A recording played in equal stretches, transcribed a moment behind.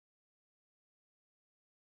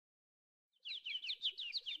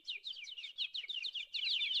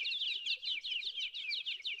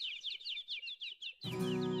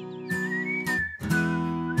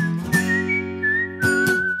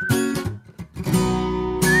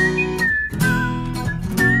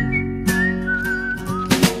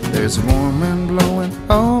There's a warm wind blowing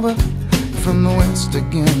over from the west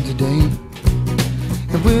again today,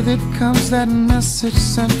 and with it comes that message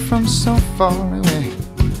sent from so far away.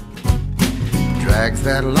 It drags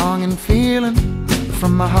that longing feeling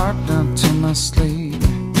from my heart down to my sleeve.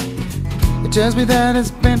 It tells me that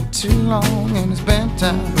it's been too long and it's been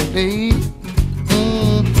time to leave.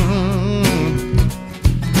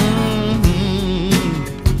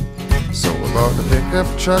 So I bought a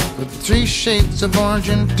pickup truck with 3 shades of orange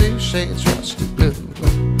and 2 shades rusty blue.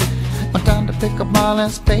 Went down to pick up my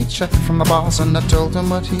last paycheck from the boss, and I told him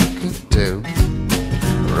what he could do.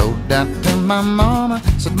 Rode down to my mama,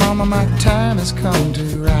 said, "Mama, my time has come to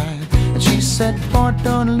ride." And she said, "Boy,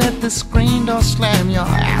 don't let the screen door slam your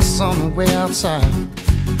ass on the way outside."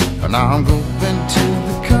 And now I'm going to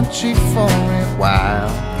the country for a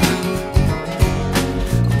while.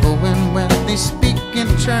 I'm going when they speak in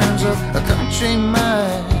terms of a country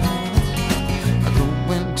mile. I'm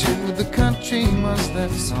going to the country, was there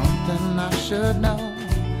something I should know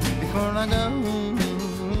before I go?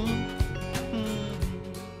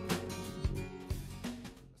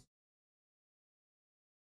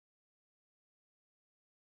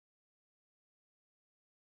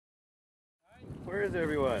 Where is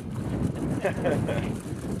everyone?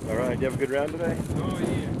 All right, you have a good round today? Oh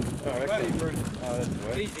yeah. All right, Buddy, oh, that's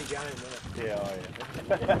wet. easy guy, man. Yeah, oh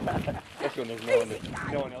yeah. That's when there's no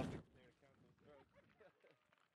one else to